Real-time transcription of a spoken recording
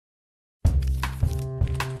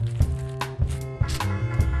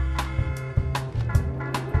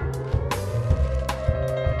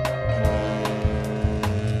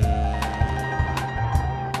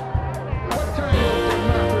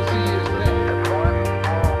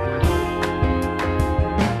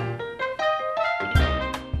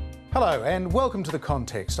and welcome to The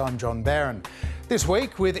Context. I'm John Barron. This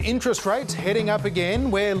week, with interest rates heading up again,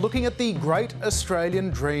 we're looking at the great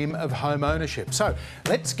Australian dream of home ownership. So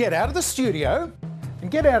let's get out of the studio and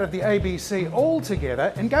get out of the ABC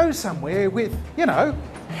altogether and go somewhere with, you know,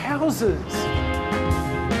 houses.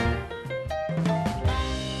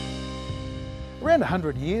 Around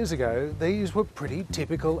 100 years ago, these were pretty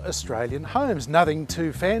typical Australian homes. Nothing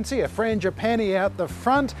too fancy, a frangipani out the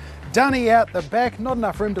front, dunny out the back, not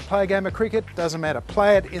enough room to play a game of cricket, doesn't matter,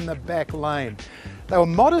 play it in the back lane. They were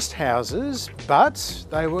modest houses, but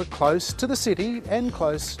they were close to the city and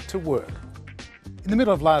close to work. In the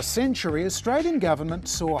middle of last century, Australian government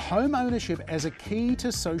saw home ownership as a key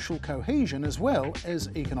to social cohesion as well as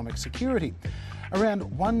economic security. Around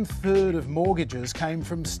 1/3 of mortgages came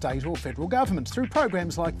from state or federal governments through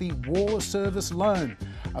programs like the War Service Loan.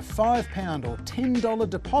 A £5 or $10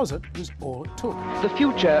 deposit was all it took. The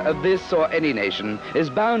future of this or any nation is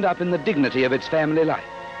bound up in the dignity of its family life.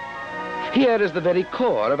 Here is the very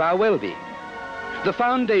core of our well-being, the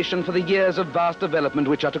foundation for the years of vast development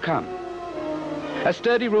which are to come. A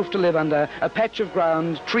sturdy roof to live under, a patch of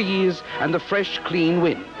ground, trees, and the fresh, clean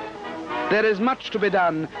wind. There is much to be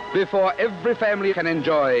done before every family can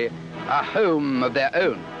enjoy a home of their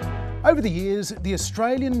own. Over the years, the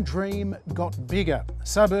Australian dream got bigger.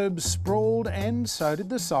 Suburbs sprawled, and so did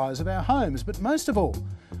the size of our homes. But most of all,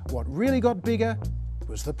 what really got bigger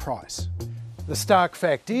was the price. The stark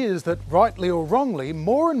fact is that, rightly or wrongly,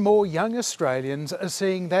 more and more young Australians are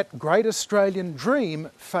seeing that great Australian dream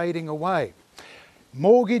fading away.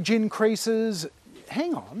 Mortgage increases.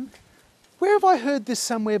 Hang on. Where have I heard this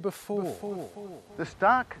somewhere before? The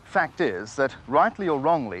stark fact is that, rightly or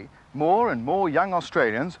wrongly, more and more young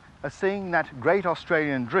Australians are seeing that great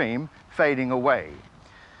Australian dream fading away.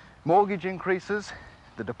 Mortgage increases,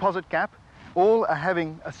 the deposit gap, all are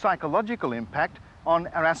having a psychological impact on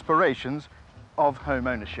our aspirations of home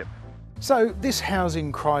ownership. So this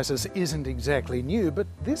housing crisis isn't exactly new, but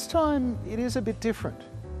this time it is a bit different.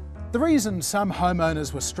 The reason some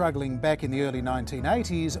homeowners were struggling back in the early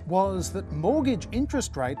 1980s was that mortgage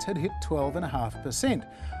interest rates had hit 12.5%.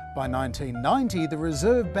 By 1990, the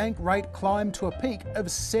Reserve Bank rate climbed to a peak of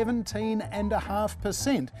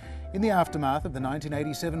 17.5% in the aftermath of the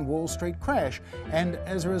 1987 Wall Street crash, and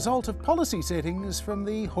as a result of policy settings from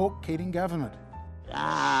the Hawke-Keating government.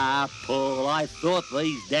 Ah, Paul, I thought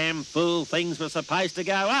these damn fool things were supposed to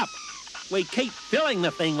go up. We keep filling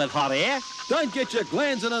the thing with hot air. Don't get your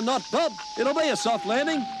glands in a knot, Bob. It'll be a soft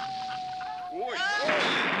landing.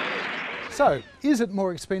 So, is it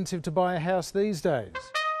more expensive to buy a house these days?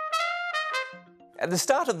 At the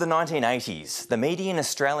start of the 1980s, the median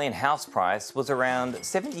Australian house price was around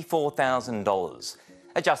 $74,000.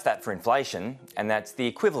 Adjust that for inflation, and that's the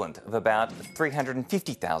equivalent of about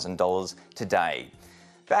 $350,000 today.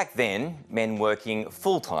 Back then, men working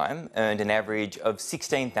full-time earned an average of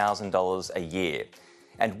 $16,000 a year,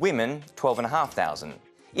 and women $12,500.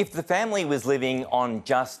 If the family was living on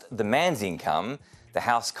just the man's income, the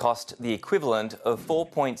house cost the equivalent of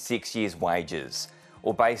 4.6 years' wages,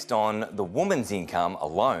 or based on the woman's income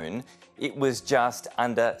alone, it was just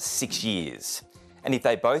under 6 years. And if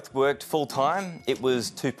they both worked full-time, it was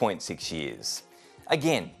 2.6 years.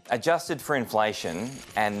 Again, adjusted for inflation,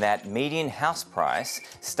 and that median house price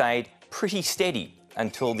stayed pretty steady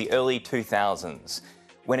until the early 2000s,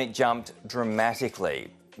 when it jumped dramatically.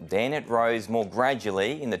 Then it rose more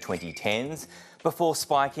gradually in the 2010s, before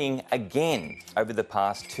spiking again over the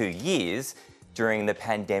past 2 years during the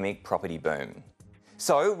pandemic property boom.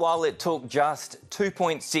 So while it took just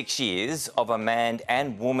 2.6 years of a man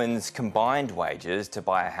and woman's combined wages to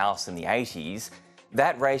buy a house in the 80s,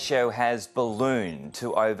 that ratio has ballooned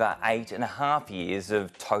to over 8.5 years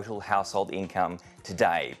of total household income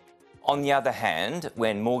today. On the other hand,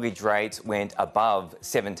 when mortgage rates went above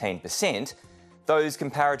 17%, those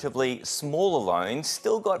comparatively smaller loans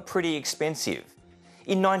still got pretty expensive.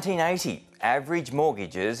 In 1980, average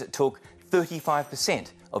mortgages took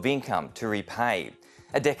 35% of income to repay.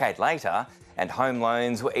 A decade later, and home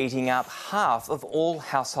loans were eating up half of all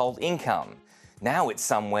household income. Now it's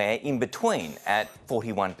somewhere in between at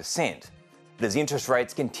 41%. But as interest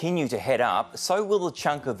rates continue to head up, so will the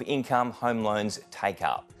chunk of income home loans take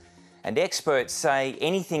up. And experts say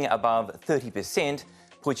anything above 30%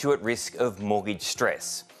 puts you at risk of mortgage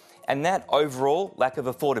stress. And that overall lack of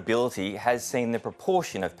affordability has seen the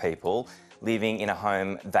proportion of people living in a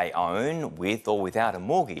home they own, with or without a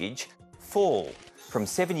mortgage, fall from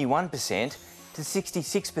 71% to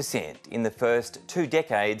 66% in the first 2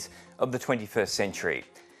 decades of the 21st century.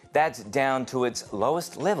 That's down to its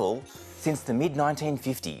lowest level since the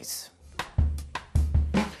mid-1950s.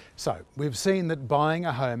 So, we've seen that buying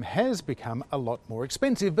a home has become a lot more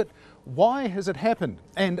expensive, but why has it happened?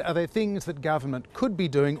 And are there things that government could be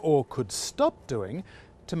doing or could stop doing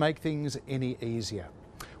to make things any easier?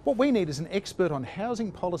 What we need is an expert on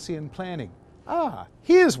housing policy and planning. Ah,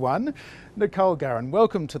 here's one. Nicole Gurran,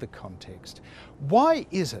 welcome to The Context. Why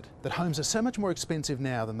is it that homes are so much more expensive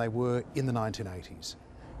now than they were in the 1980s?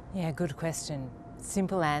 Yeah, good question.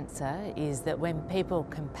 Simple answer is that when people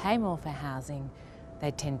can pay more for housing, they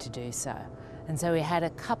tend to do so. And so we had a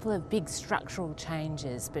couple of big structural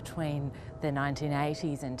changes between the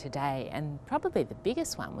 1980s and today, and probably the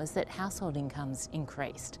biggest one was that household incomes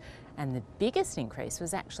increased. And the biggest increase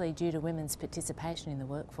was actually due to women's participation in the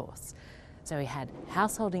workforce. So we had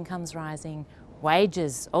household incomes rising,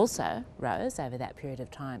 wages also rose over that period of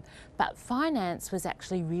time, but finance was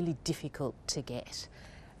actually really difficult to get.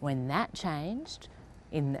 When that changed,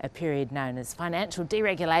 in a period known as financial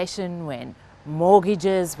deregulation, when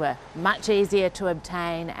mortgages were much easier to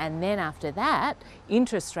obtain, and then after that,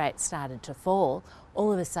 interest rates started to fall,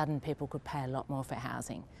 all of a sudden people could pay a lot more for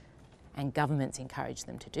housing, and governments encouraged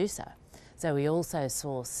them to do so. So we also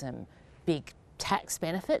saw some big tax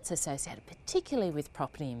benefits associated particularly with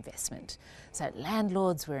property investment. So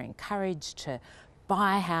landlords were encouraged to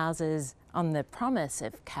buy houses on the promise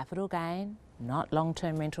of capital gain, not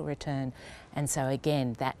long-term rental return, and so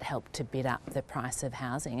again that helped to bid up the price of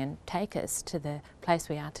housing and take us to the place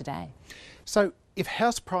we are today. So if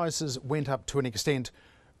house prices went up to an extent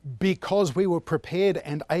because we were prepared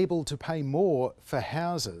and able to pay more for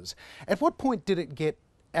houses, at what point did it get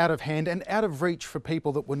out of hand and out of reach for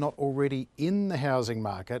people that were not already in the housing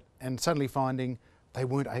market and suddenly finding they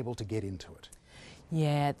weren't able to get into it?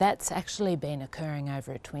 Yeah, that's actually been occurring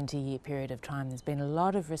over a 20-year period of time. There's been a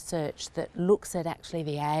lot of research that looks at actually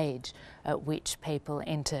the age at which people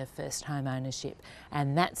enter first home ownership,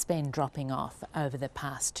 and that's been dropping off over the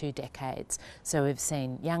past 2 decades. So we've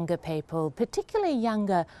seen younger people, particularly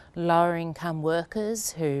younger lower income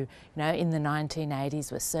workers who, in the 1980s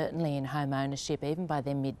were certainly in home ownership, even by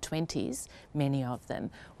their mid-20s, many of them.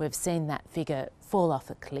 We've seen that figure fall off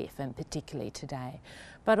a cliff, and particularly today.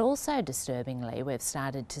 But also disturbingly, we've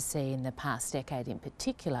started to see in the past decade in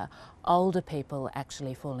particular, older people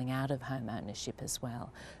actually falling out of home ownership as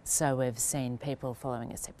well. So we've seen people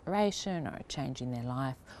following a separation or a change in their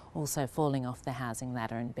life also falling off the housing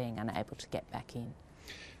ladder and being unable to get back in.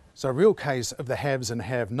 So a real case of the haves and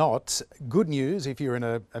have-nots. Good news, if you're in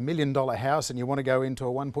a $1 million house and you want to go into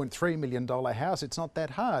a $1.3 million house, it's not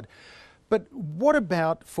that hard. But what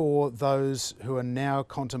about for those who are now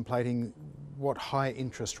contemplating what high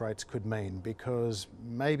interest rates could mean? Because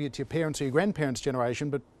maybe it's your parents' or your grandparents' generation,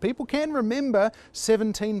 but people can remember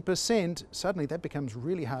 17%. Suddenly that becomes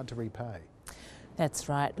really hard to repay. That's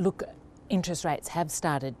right. Look, interest rates have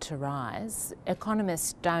started to rise.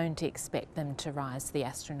 Economists don't expect them to rise to the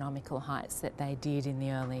astronomical heights that they did in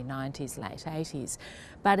the early 90s, late 80s.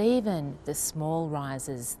 But even the small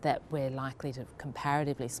rises that we're likely to,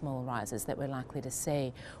 comparatively small rises that we're likely to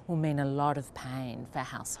see, will mean a lot of pain for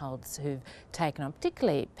households who've taken on,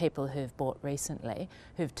 particularly people who've bought recently,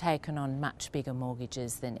 who've taken on much bigger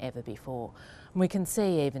mortgages than ever before. We can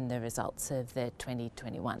see even the results of the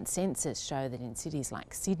 2021 census show that in cities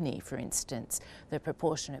like Sydney, for instance, the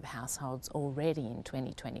proportion of households already in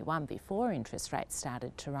 2021, before interest rates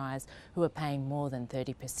started to rise, who were paying more than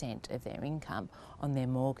 30% of their income on their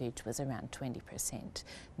mortgage was around 20%.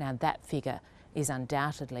 Now that figure is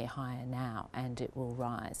undoubtedly higher now, and it will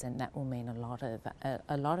rise, and that will mean a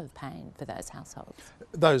lot of pain for those households.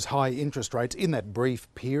 Those high interest rates in that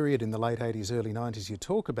brief period in the late 80s, early 90s you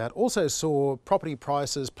talk about also saw property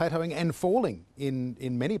prices plateauing and falling in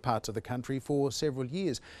many parts of the country for several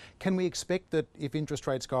years. Can we expect that if interest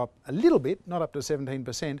rates go up a little bit, not up to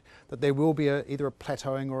 17%, that there will be either a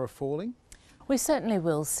plateauing or a falling? We certainly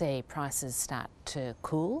will see prices start to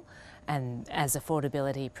cool, and as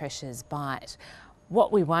affordability pressures bite.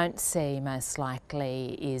 What we won't see most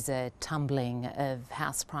likely is a tumbling of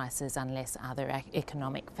house prices unless other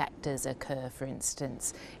economic factors occur. For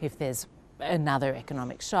instance, if there's another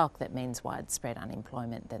economic shock that means widespread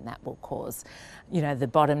unemployment, then that will cause, the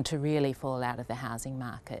bottom to really fall out of the housing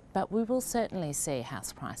market. But we will certainly see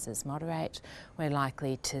house prices moderate. We're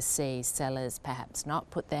likely to see sellers perhaps not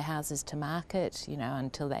put their houses to market,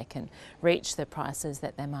 until they can reach the prices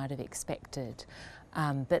that they might have expected.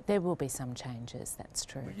 But there will be some changes, that's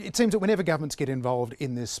true. It seems that whenever governments get involved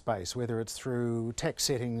in this space, whether it's through tax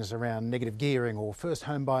settings around negative gearing or first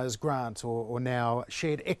home buyers grants or now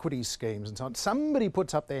shared equity schemes and so on, somebody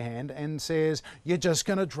puts up their hand and says, you're just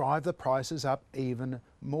going to drive the prices up even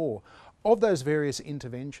more. Of those various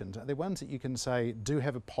interventions, are there ones that you can say do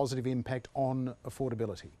have a positive impact on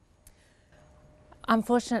affordability?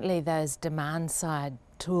 Unfortunately, those demand-side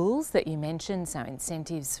tools that you mentioned, so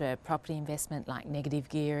incentives for property investment like negative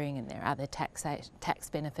gearing, and there are other tax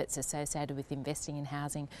benefits associated with investing in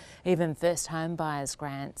housing, even first home buyers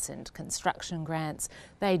grants and construction grants,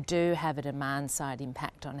 they do have a demand-side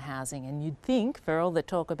impact on housing, and you'd think, for all the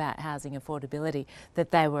talk about housing affordability,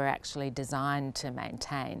 that they were actually designed to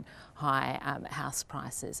maintain high house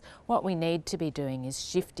prices. What we need to be doing is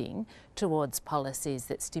shifting towards policies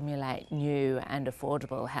that stimulate new and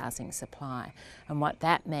affordable housing supply. And what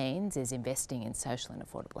that means is investing in social and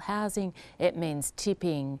affordable housing. It means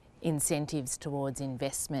tipping incentives towards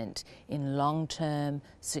investment in long-term,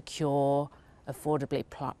 secure, affordably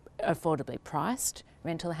priced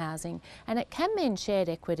rental housing, and it can mean shared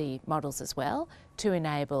equity models as well to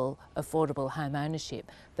enable affordable home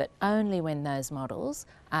ownership, but only when those models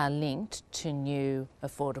are linked to new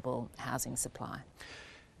affordable housing supply.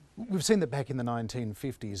 We've seen that back in the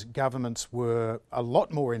 1950s, governments were a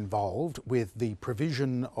lot more involved with the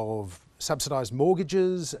provision of subsidised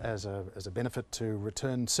mortgages as a benefit to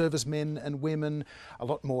returned servicemen and women, a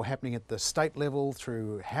lot more happening at the state level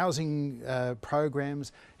through housing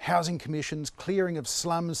programs, housing commissions, clearing of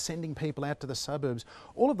slums, sending people out to the suburbs,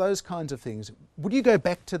 all of those kinds of things. Would you go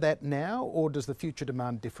back to that now, or does the future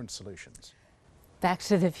demand different solutions? Back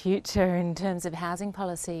to the future in terms of housing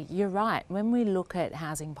policy, you're right. When we look at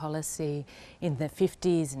housing policy in the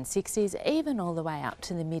 50s and 60s, even all the way up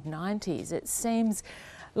to the mid-90s, it seems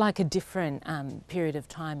like a different period of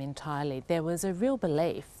time entirely. There was a real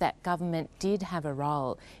belief that government did have a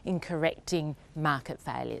role in correcting market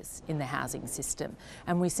failures in the housing system,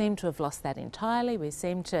 and we seem to have lost that entirely.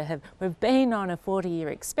 We've been on a 40-year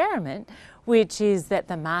experiment, which is that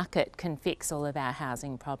the market can fix all of our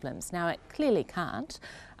housing problems. Now, it clearly can't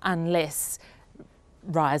unless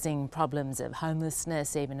rising problems of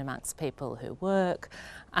homelessness, even amongst people who work,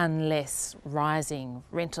 unless rising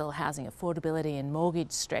rental housing affordability and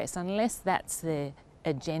mortgage stress, unless that's the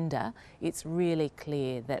agenda, it's really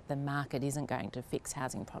clear that the market isn't going to fix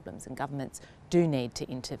housing problems, and governments do need to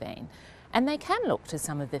intervene. And they can look to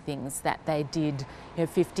some of the things that they did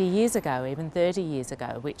 50 years ago, even 30 years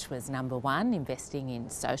ago, which was number one, investing in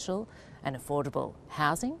social and affordable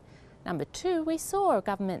housing. Number two, we saw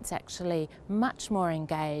governments actually much more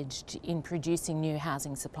engaged in producing new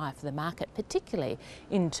housing supply for the market, particularly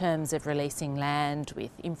in terms of releasing land with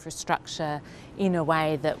infrastructure in a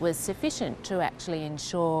way that was sufficient to actually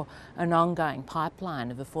ensure an ongoing pipeline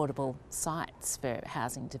of affordable sites for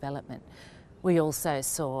housing development. We also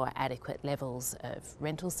saw adequate levels of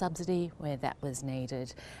rental subsidy where that was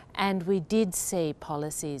needed, and we did see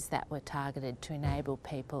policies that were targeted to enable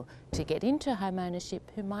people to get into home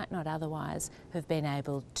ownership who might not otherwise have been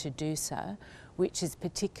able to do so, which is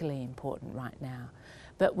particularly important right now.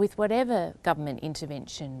 But with whatever government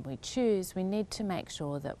intervention we choose, we need to make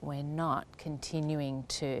sure that we're not continuing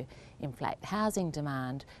to inflate housing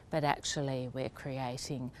demand, but actually we're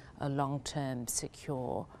creating a long-term,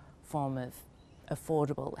 secure form of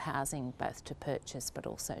affordable housing, both to purchase but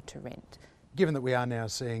also to rent. Given that we are now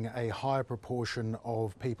seeing a higher proportion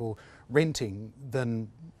of people renting than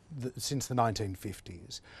since the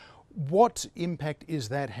 1950s, what impact is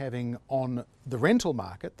that having on the rental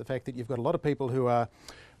market, the fact that you've got a lot of people who are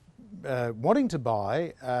wanting to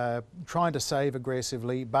buy, trying to save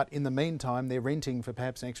aggressively, but in the meantime they're renting for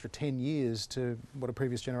perhaps an extra 10 years to what a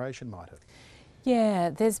previous generation might have? Yeah,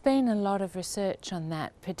 there's been a lot of research on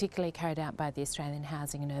that, particularly carried out by the Australian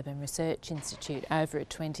Housing and Urban Research Institute over a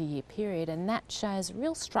 20-year period, and that shows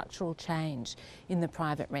real structural change in the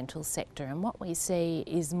private rental sector. And what we see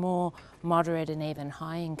is more moderate and even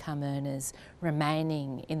high income earners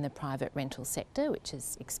remaining in the private rental sector, which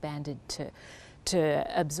has expanded to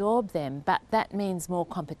absorb them, but that means more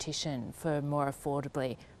competition for more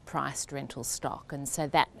affordably priced rental stock, and so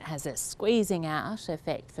that has a squeezing out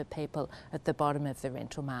effect for people at the bottom of the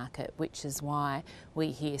rental market, which is why we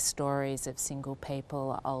hear stories of single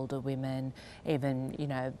people, older women, even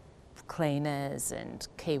cleaners and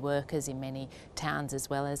key workers in many towns as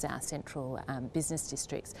well as our central business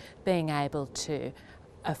districts being able to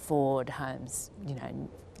afford homes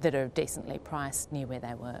that are decently priced near where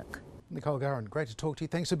they work. Nicole Gurran, great to talk to you.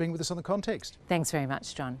 Thanks for being with us on The Context. Thanks very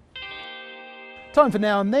much, John. Time for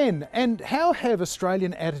Now and Then. And how have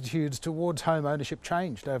Australian attitudes towards home ownership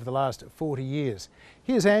changed over the last 40 years?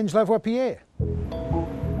 Here's Ange Lavoie-Pierre.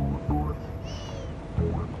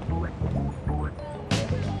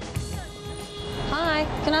 Hi,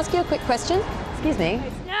 can I ask you a quick question? Excuse me.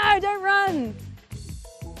 No, don't run!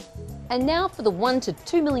 And now for the $1 to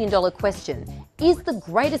 $2 million question. Is the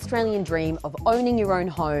great Australian dream of owning your own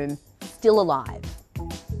home still alive?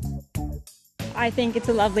 I think it's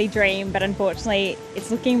a lovely dream, but unfortunately it's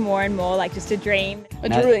looking more and more like just a dream. A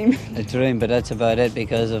dream, but that's about it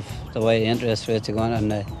because of the way interest rates are going on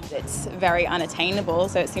there. It's very unattainable,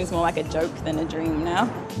 so it seems more like a joke than a dream now.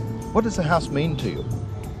 What does a house mean to you?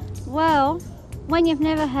 Well, when you've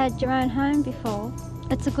never had your own home before,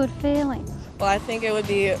 it's a good feeling. Well, I think it would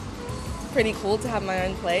be pretty cool to have my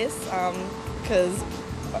own place because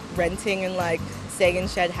renting and like staying in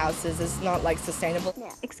shared houses is not like sustainable.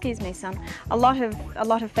 Yeah. Excuse me, son. A lot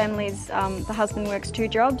of families, the husband works 2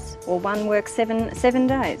 jobs, or one works seven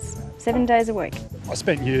days a week. I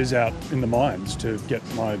spent years out in the mines to get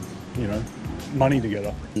my, money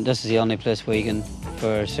together. This is the only place where you can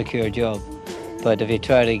for a secure job. But if you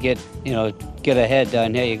try to get ahead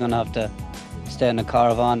down here, you're going to have to stay in a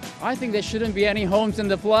caravan. I think there shouldn't be any homes in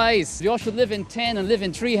the place. We all should live in 10 and live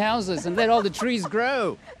in tree houses and let all the trees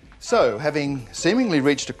grow. So, having seemingly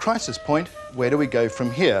reached a crisis point, where do we go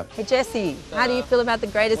from here? Hey Jesse, how do you feel about the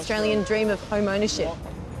great Australian dream of home ownership?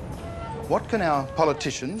 What can our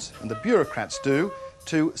politicians and the bureaucrats do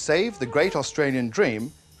to save the great Australian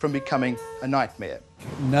dream from becoming a nightmare?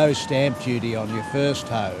 No stamp duty on your first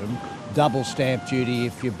home, double stamp duty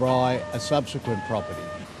if you buy a subsequent property.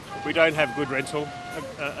 We don't have good rental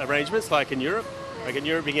arrangements like in Europe. Like in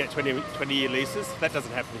Europe, you get 20-year leases. That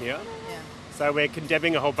doesn't happen here. So we're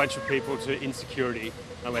condemning a whole bunch of people to insecurity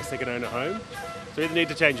unless they can own a home. So we either need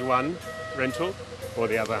to change one, rental, or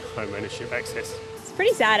the other, home ownership access. It's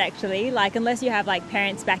pretty sad actually, like unless you have like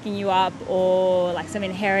parents backing you up or like some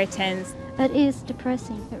inheritance. It is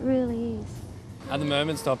depressing, it really is. At the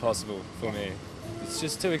moment it's not possible for me. It's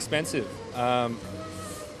just too expensive. I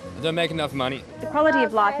don't make enough money. The quality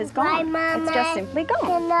of life is gone. It's just simply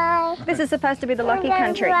gone. This is supposed to be the lucky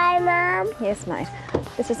country. Mum. Yes, mate.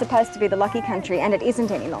 This is supposed to be the lucky country, and it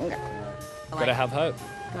isn't any longer. Gotta have hope.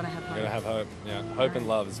 Gotta have hope. Gotta have hope, yeah. Hope and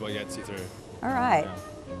love is what gets you through. All right.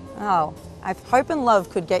 Yeah. Oh, if hope and love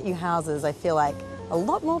could get you houses, I feel like a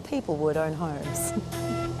lot more people would own homes.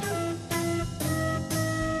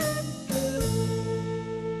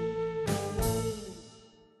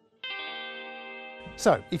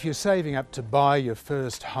 So, if you're saving up to buy your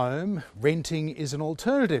first home, renting is an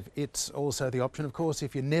alternative. It's also the option, of course,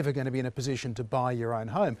 if you're never going to be in a position to buy your own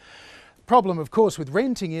home. Problem, of course, with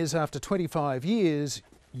renting is after 25 years,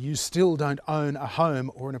 you still don't own a home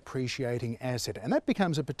or an appreciating asset. And that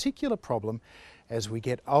becomes a particular problem as we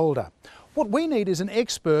get older. What we need is an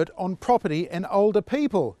expert on property and older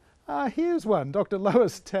people. Here's one, Dr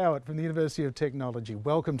Lois C Towart from the University of Technology.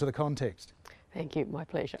 Welcome to The Context. Thank you, my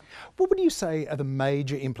pleasure. What would you say are the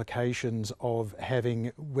major implications of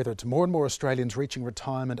having, whether it's more and more Australians reaching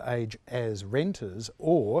retirement age as renters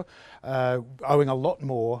or owing a lot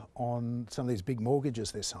more on some of these big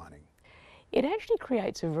mortgages they're signing? It actually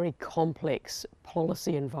creates a very complex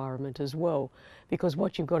policy environment as well, because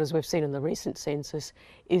what you've got, as we've seen in the recent census,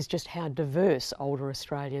 is just how diverse older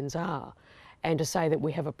Australians are. And to say that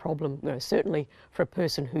we have a problem, certainly for a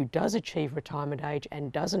person who does achieve retirement age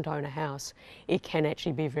and doesn't own a house, it can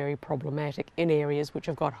actually be very problematic in areas which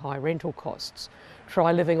have got high rental costs.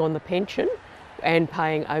 Try living on the pension and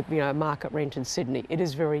paying a market rent in Sydney. It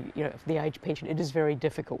is very, for the age pension, it is very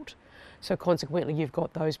difficult. So consequently, you've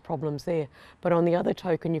got those problems there. But on the other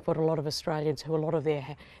token, you've got a lot of Australians who a lot of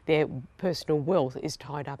their personal wealth is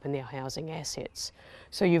tied up in their housing assets.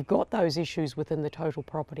 So you've got those issues within the total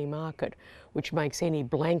property market, which makes any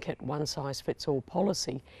blanket one-size-fits-all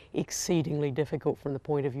policy exceedingly difficult from the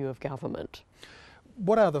point of view of government.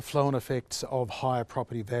 What are the flow-on effects of higher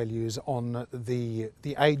property values on the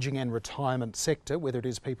ageing and retirement sector, whether it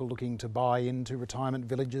is people looking to buy into retirement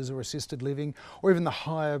villages or assisted living, or even the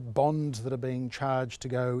higher bonds that are being charged to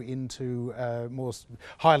go into more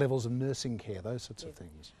high levels of nursing care, those sorts of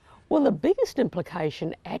things? Well, the biggest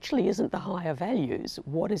implication actually isn't the higher values.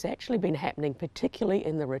 What has actually been happening, particularly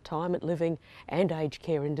in the retirement living and aged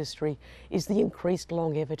care industry, is the increased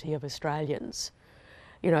longevity of Australians.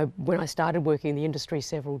 When I started working in the industry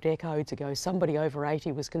several decades ago, somebody over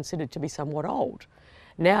 80 was considered to be somewhat old.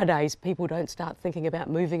 Nowadays, people don't start thinking about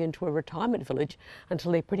moving into a retirement village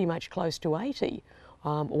until they're pretty much close to 80,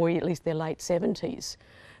 or at least their late 70s.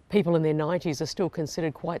 People in their 90s are still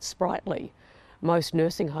considered quite sprightly. Most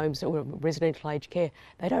nursing homes or residential aged care,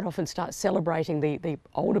 they don't often start celebrating the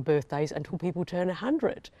older birthdays until people turn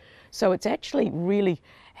 100. So it's actually really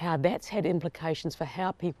how that's had implications for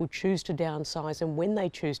how people choose to downsize and when they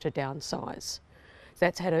choose to downsize.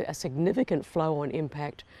 That's had a significant flow-on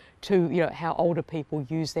impact to how older people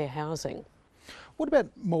use their housing. What about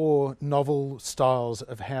more novel styles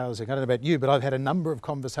of housing? I don't know about you, but I've had a number of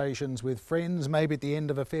conversations with friends, maybe at the end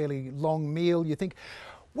of a fairly long meal. You think,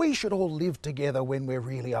 we should all live together when we're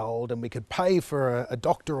really old and we could pay for a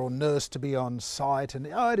doctor or nurse to be on site, and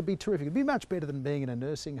oh, it'd be terrific. It'd be much better than being in a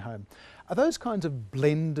nursing home. Are those kinds of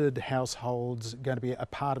blended households going to be a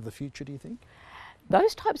part of the future, do you think?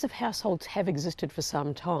 Those types of households have existed for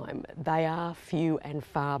some time. They are few and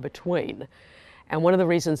far between. And one of the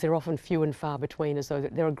reasons they're often few and far between is though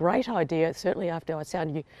they're a great idea, certainly after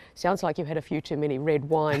sounds like you've had a few too many red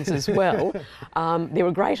wines as well. They're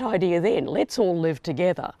a great idea then. Let's all live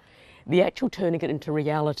together. The actual turning it into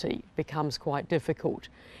reality becomes quite difficult.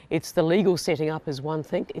 It's the legal setting up as one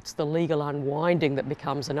thing, it's the legal unwinding that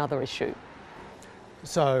becomes another issue.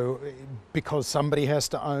 So, because somebody has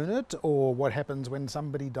to own it, or what happens when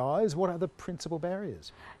somebody dies, what are the principal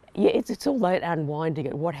barriers? Yeah, it's all that unwinding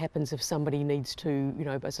it. What happens if somebody needs to, you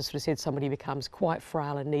know, as I sort of said, somebody becomes quite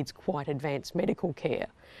frail and needs quite advanced medical care.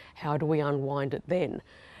 How do we unwind it then?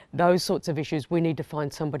 Those sorts of issues, we need to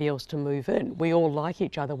find somebody else to move in. We all like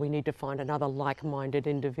each other, we need to find another like-minded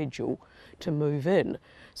individual to move in.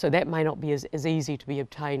 So that may not be as easy to be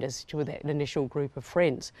obtained as to that initial group of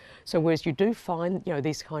friends. So whereas you do find, you know,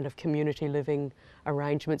 these kind of community living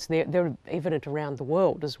arrangements, they're evident around the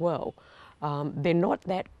world as well. They're not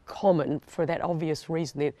that common for that obvious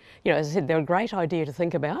reason. You know, as I said, they're a great idea to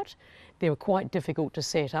think about. They were quite difficult to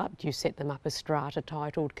set up. Do you set them up as strata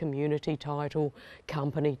titled, community title,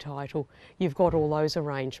 company title? You've got all those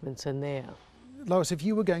arrangements in there. Lois, if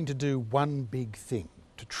you were going to do one big thing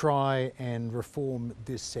to try and reform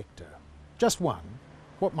this sector, just one,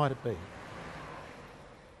 what might it be?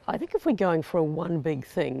 I think if we're going for a one big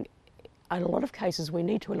thing, in a lot of cases we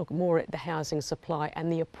need to look more at the housing supply and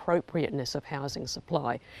the appropriateness of housing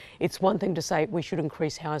supply. It's one thing to say we should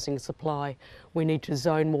increase housing supply, we need to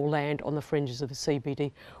zone more land on the fringes of the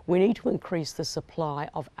CBD. We need to increase the supply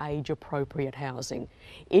of age-appropriate housing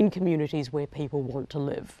in communities where people want to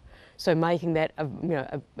live. So making that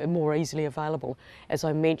more easily available. As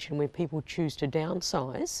I mentioned, when people choose to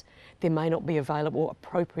downsize, there may not be available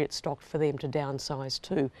appropriate stock for them to downsize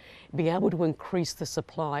to. Being able to increase the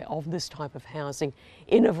supply of this type of housing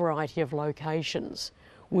in a variety of locations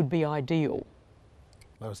would be ideal.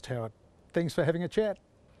 Lois Towart, thanks for having a chat.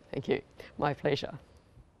 Thank you. My pleasure.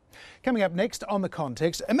 Coming up next on The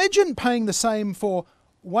Context, imagine paying the same for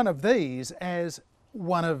one of these as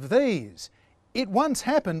one of these. It once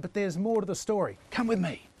happened, but there's more to the story. Come with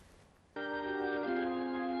me.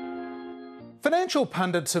 Financial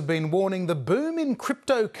pundits have been warning the boom in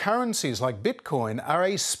cryptocurrencies like Bitcoin are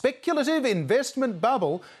a speculative investment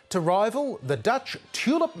bubble to rival the Dutch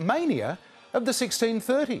Tulip Mania of the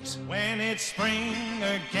 1630s. When it's spring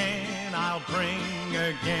again, I'll bring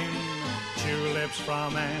again tulips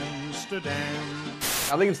from Amsterdam.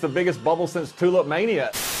 I think it's the biggest bubble since Tulip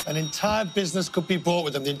Mania. An entire business could be bought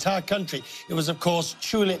with them, the entire country. It was, of course,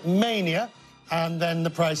 Tulip Mania, and then the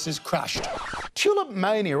prices crashed. Tulip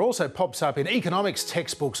Mania also pops up in economics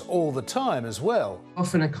textbooks all the time as well.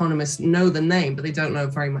 Often economists know the name, but they don't know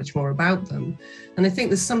very much more about them. And I think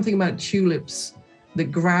there's something about tulips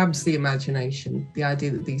that grabs the imagination, the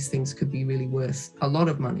idea that these things could be really worth a lot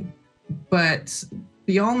of money. But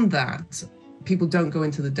beyond that, people don't go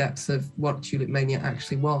into the depths of what Tulip Mania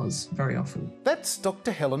actually was very often. That's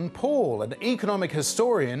Dr Helen Paul, an economic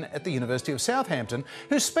historian at the University of Southampton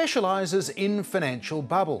who specialises in financial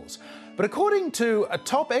bubbles. But according to a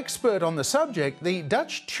top expert on the subject, the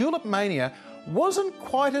Dutch Tulip Mania wasn't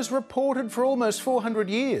quite as reported for almost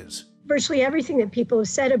 400 years. Virtually everything that people have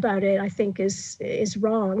said about it, I think, is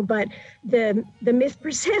wrong, but the myth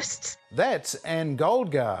persists. That's Anne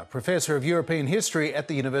Goldgar, Professor of European History at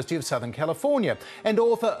the University of Southern California and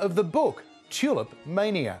author of the book Tulip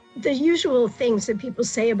Mania. The usual things that people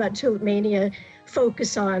say about Tulip Mania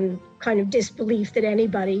focus on kind of disbelief that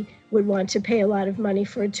anybody would want to pay a lot of money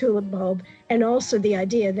for a tulip bulb, and also the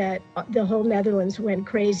idea that the whole Netherlands went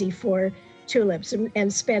crazy for tulips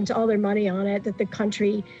and spent all their money on it, that the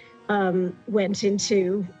country went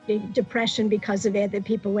into depression because of it, that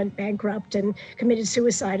people went bankrupt and committed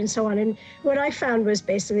suicide and so on. And what I found was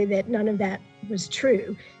basically that none of that was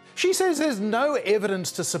true. She says there's no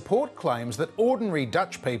evidence to support claims that ordinary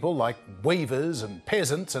Dutch people like weavers and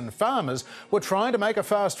peasants and farmers were trying to make a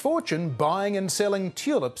fast fortune buying and selling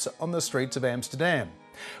tulips on the streets of Amsterdam.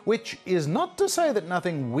 Which is not to say that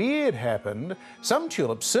nothing weird happened. Some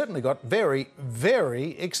tulips certainly got very,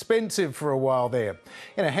 very expensive for a while there.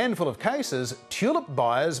 In a handful of cases, tulip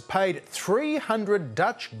buyers paid 300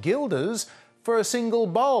 Dutch guilders for a single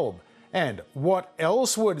bulb. And what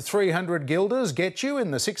else would 300 guilders get you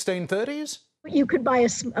in the 1630s? You could buy a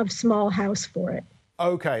small house for it.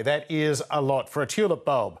 OK, that is a lot for a tulip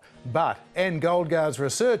bulb. But Anne Goldgar's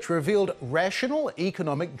research revealed rational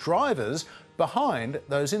economic drivers behind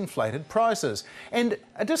those inflated prices, and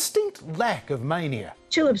a distinct lack of mania.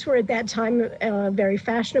 Tulips were at that time very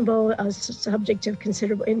fashionable, a subject of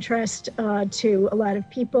considerable interest to a lot of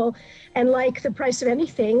people. And like the price of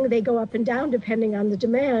anything, they go up and down depending on the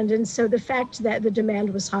demand. And so the fact that the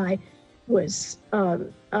demand was high was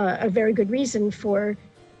a very good reason for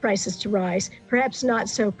prices to rise, perhaps not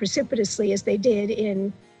so precipitously as they did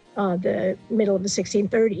in the middle of the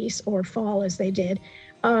 1630s or fall as they did.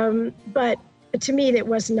 But to me, that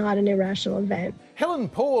was not an irrational event. Helen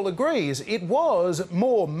Paul agrees it was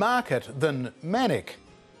more market than manic.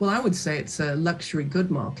 Well, I would say it's a luxury good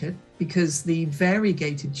market because the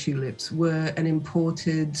variegated tulips were an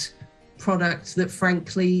imported product that,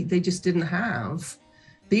 frankly, they just didn't have.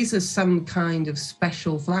 These are some kind of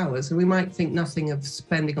special flowers, and we might think nothing of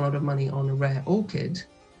spending a lot of money on a rare orchid,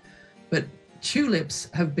 but tulips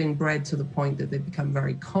have been bred to the point that they've become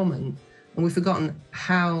very common. And we've forgotten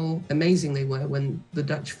how amazing they were when the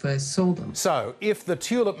Dutch first saw them. So, if the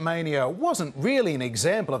Tulip Mania wasn't really an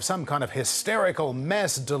example of some kind of hysterical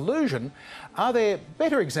mass delusion, are there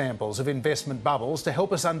better examples of investment bubbles to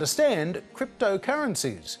help us understand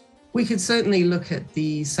cryptocurrencies? We could certainly look at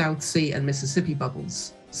the South Sea and Mississippi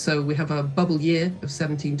bubbles. So we have a bubble year of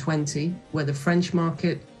 1720, where the French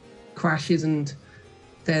market crashes and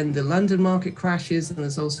then the London market crashes, and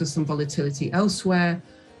there's also some volatility elsewhere.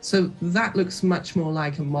 So that looks much more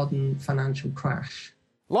like a modern financial crash.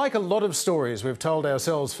 Like a lot of stories we've told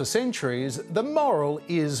ourselves for centuries, the moral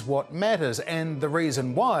is what matters and the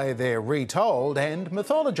reason why they're retold and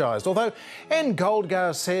mythologised. Although Anne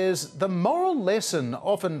Goldgar says the moral lesson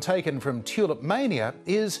often taken from Tulip Mania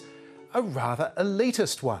is a rather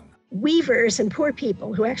elitist one. Weavers and poor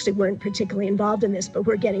people who actually weren't particularly involved in this, but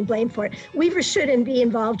were getting blamed for it. Weavers shouldn't be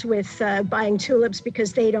involved with buying tulips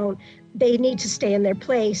because they need to stay in their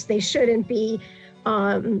place. They shouldn't be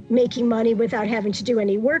making money without having to do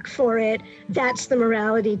any work for it. That's the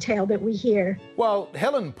morality tale that we hear. While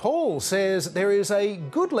Helen Paul says there is a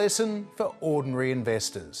good lesson for ordinary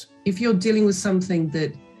investors. If you're dealing with something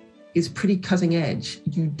that is pretty cutting edge,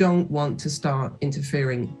 you don't want to start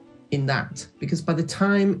interfering in that, because by the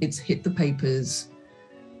time it's hit the papers,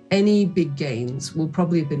 any big gains will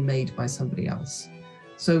probably have been made by somebody else.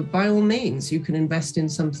 So by all means, you can invest in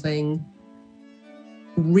something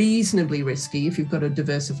reasonably risky if you've got a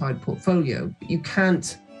diversified portfolio. You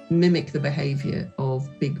can't mimic the behaviour of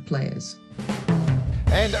big players.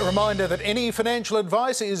 And a reminder that any financial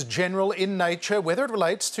advice is general in nature, whether it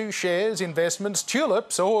relates to shares, investments,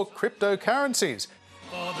 tulips or cryptocurrencies.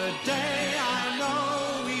 For the day I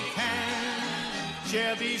know we can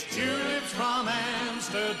share these tulips from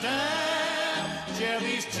Amsterdam, share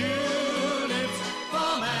these tulips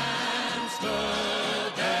from Amsterdam.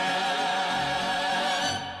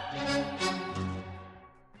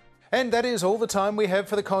 And that is all the time we have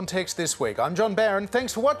for The Context this week. I'm John Barron.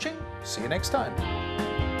 Thanks for watching. See you next time.